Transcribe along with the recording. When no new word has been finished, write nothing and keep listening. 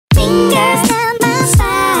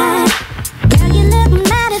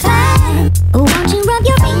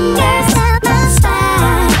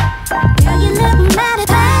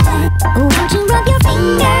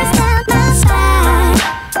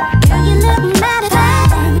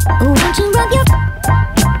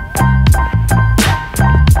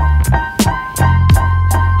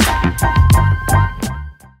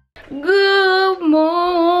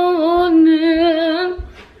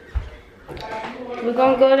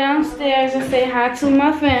downstairs and say hi to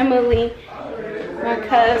my family. My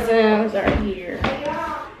cousins are here.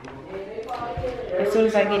 As soon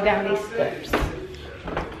as I get down these steps.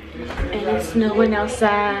 And it's snowing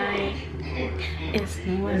outside. It's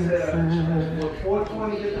snowing outside.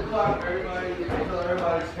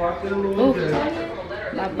 Ooh,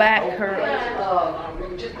 my back hurts.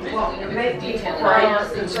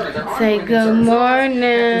 Say good morning.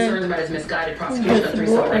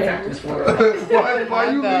 Why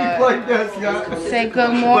you leave like that, Scott? Say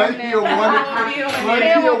good morning. Like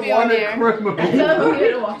you're wanted criminal.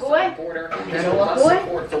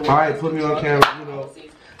 Alright, put me on camera, you know.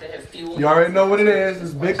 You already know what it is.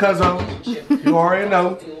 It's Big Cuzzo. You already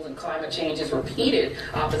know.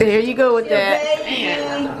 There you go with that.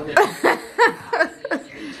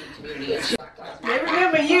 They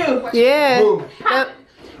remember you. Yeah.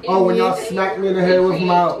 Oh, when y'all smacked me in the head with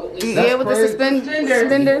my... Yeah, with the suspenders.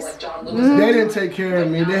 They didn't take care of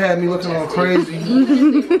me. They had me looking all crazy.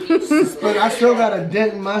 But I still got a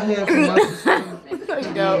dent in my head from my suspenders.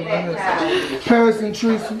 Paris and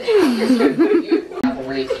Tracy.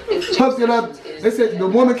 Hooked it up. They said, the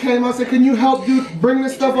woman came out and said, can you help you bring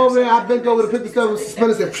this stuff over there? I bent over to pick the stuff up,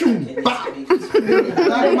 suspended, said, phew, bop.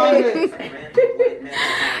 Back of my head.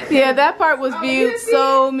 Yeah, that part was viewed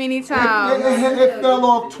so many times. It fell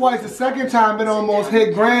off twice. The second time it almost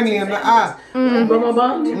hit Granny in the eye. Oh,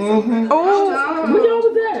 Oh, what y'all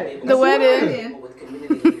was that? the wedding.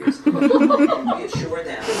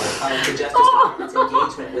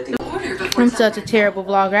 I'm such a terrible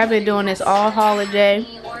vlogger. I've been doing this all holiday,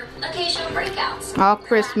 all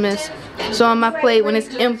Christmas. So on my plate when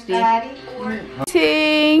it's empty.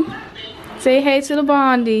 T, say hey to the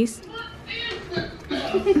Bondies.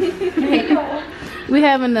 We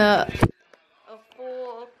having a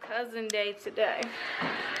full cousin day today.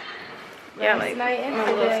 Yeah, like my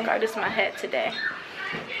little scar. This is my hat today.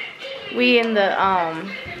 We in the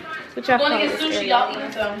what y'all call this area?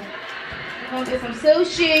 Gonna get some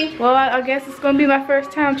sushi. Well, I guess it's gonna be my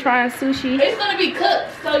first time trying sushi. It's gonna be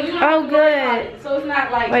cooked, so you don't Oh, have to worry about good. it. So it's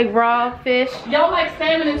not Like raw fish. y'all like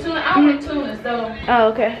salmon and tuna. I don't like tuna, so Oh,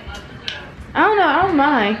 okay. I don't know. I don't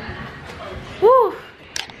mind. Woo.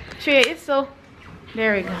 Shit, it's so.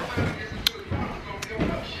 There we go.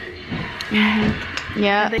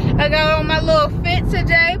 Yeah. I got on my little fit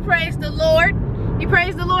today. Praise the Lord. You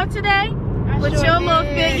praise the Lord today? With sure your little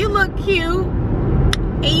did. fit. You look cute.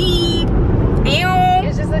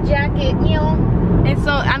 it's just a jacket, you know. And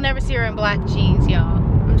so I never see her in black jeans, y'all.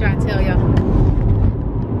 I'm trying to tell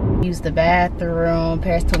y'all. Use the bathroom.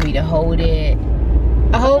 Paris told me to hold it.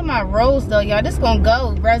 I hold my rose though, y'all. This gonna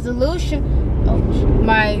go. Resolution. Oh,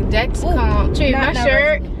 my deck's calm. My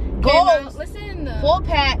shirt. Gold. Listen. Full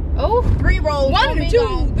pack. Oh, 3 rolls. 1,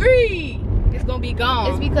 2, 3. It's gonna be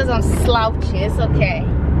gone. It's because I'm slouchy. It's okay.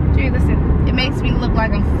 Tree, listen. It makes me look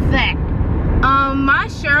like I'm fat. My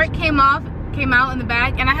shirt came out in the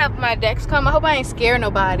back, and I have my decks come. I hope I ain't scare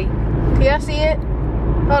nobody. Can y'all see it?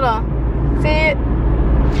 Hold on. See it?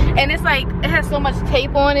 And it's like, it has so much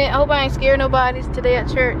tape on it. I hope I ain't scare nobody today at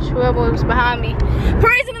church. Whoever was behind me.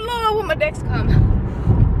 Praising the Lord when my decks come.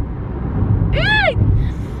 Yay!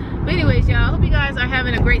 But anyways, y'all, I hope you guys are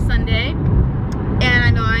having a great Sunday. And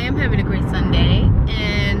I know I am having a great Sunday.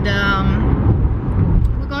 And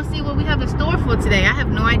we're gonna see what we have in store for today. I have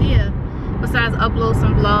no idea. Besides upload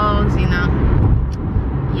some vlogs, you know.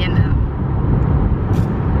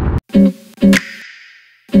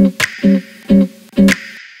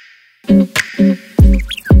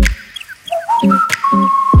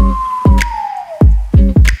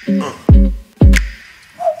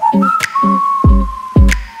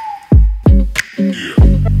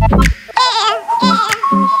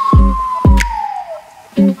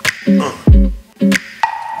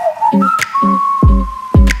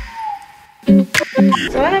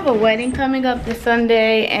 So I have a wedding coming up this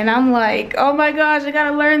Sunday, and I'm like, oh my gosh, I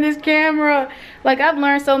gotta learn this camera. Like, I've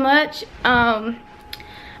learned so much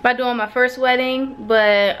by doing my first wedding,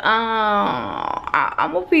 but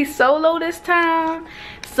I'm gonna be solo this time,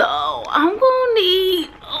 so I'm gonna need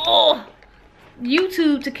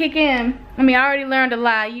YouTube to kick in. I mean, I already learned a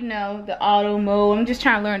lot, you know, the auto mode. I'm just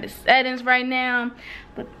trying to learn the settings right now,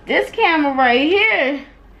 but this camera right here,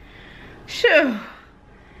 sure,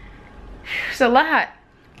 it's a lot.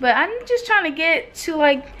 But I'm just trying to get to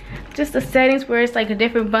like just the settings where it's like a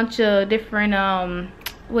different bunch of different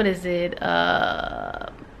what is it, I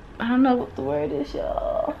don't know what the word is,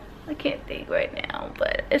 y'all. I can't think right now,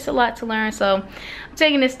 but it's a lot to learn. So I'm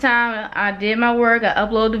taking this time. I did my work, I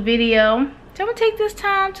uploaded the video, so I'm gonna take this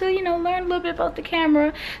time to, you know, learn a little bit about the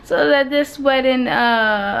camera, so that this wedding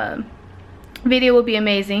video would be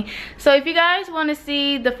amazing. So if you guys want to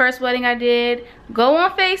see the first wedding I did, go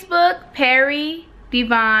on Facebook, Perry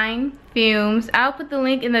Divine Fumes. I'll put the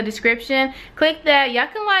link in the description. Click that. Y'all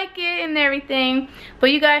can like it and everything,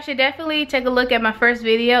 but you guys should definitely take a look at my first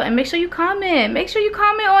video and make sure you comment. Make sure you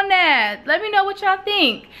comment on that. Let me know what y'all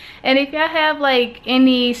think, and if y'all have like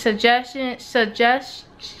any suggestions,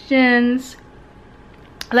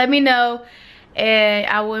 let me know and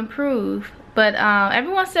I will improve. But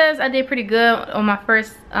everyone says I did pretty good on my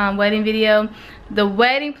first wedding video. The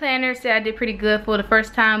wedding planner said I did pretty good for the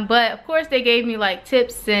first time, but of course they gave me like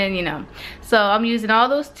tips, and you know, so I'm using all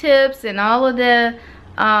those tips and all of the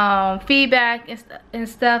feedback and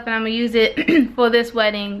stuff, and I'm gonna use it for this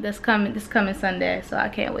wedding this coming Sunday. So I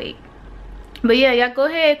can't wait. But yeah, y'all go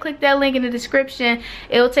ahead, click that link in the description.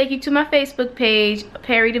 It will take you to my Facebook page,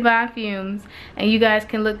 Perry Divine Fumes, and you guys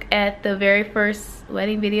can look at the very first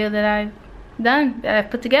wedding video that I've done, that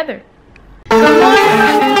I've put together. Good morning.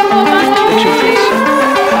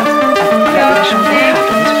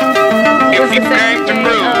 If you're going to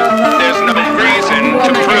prove, there's no reason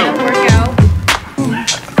to prove.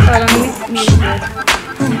 Hold on,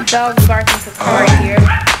 let me dog barking to Car here.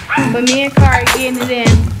 But me and Car are getting it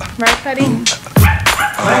in. Right, Cuddy?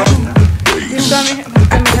 It's gonna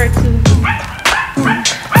hurt too.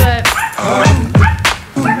 But,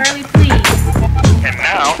 Carly, please. And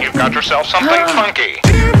now you've got yourself something funky.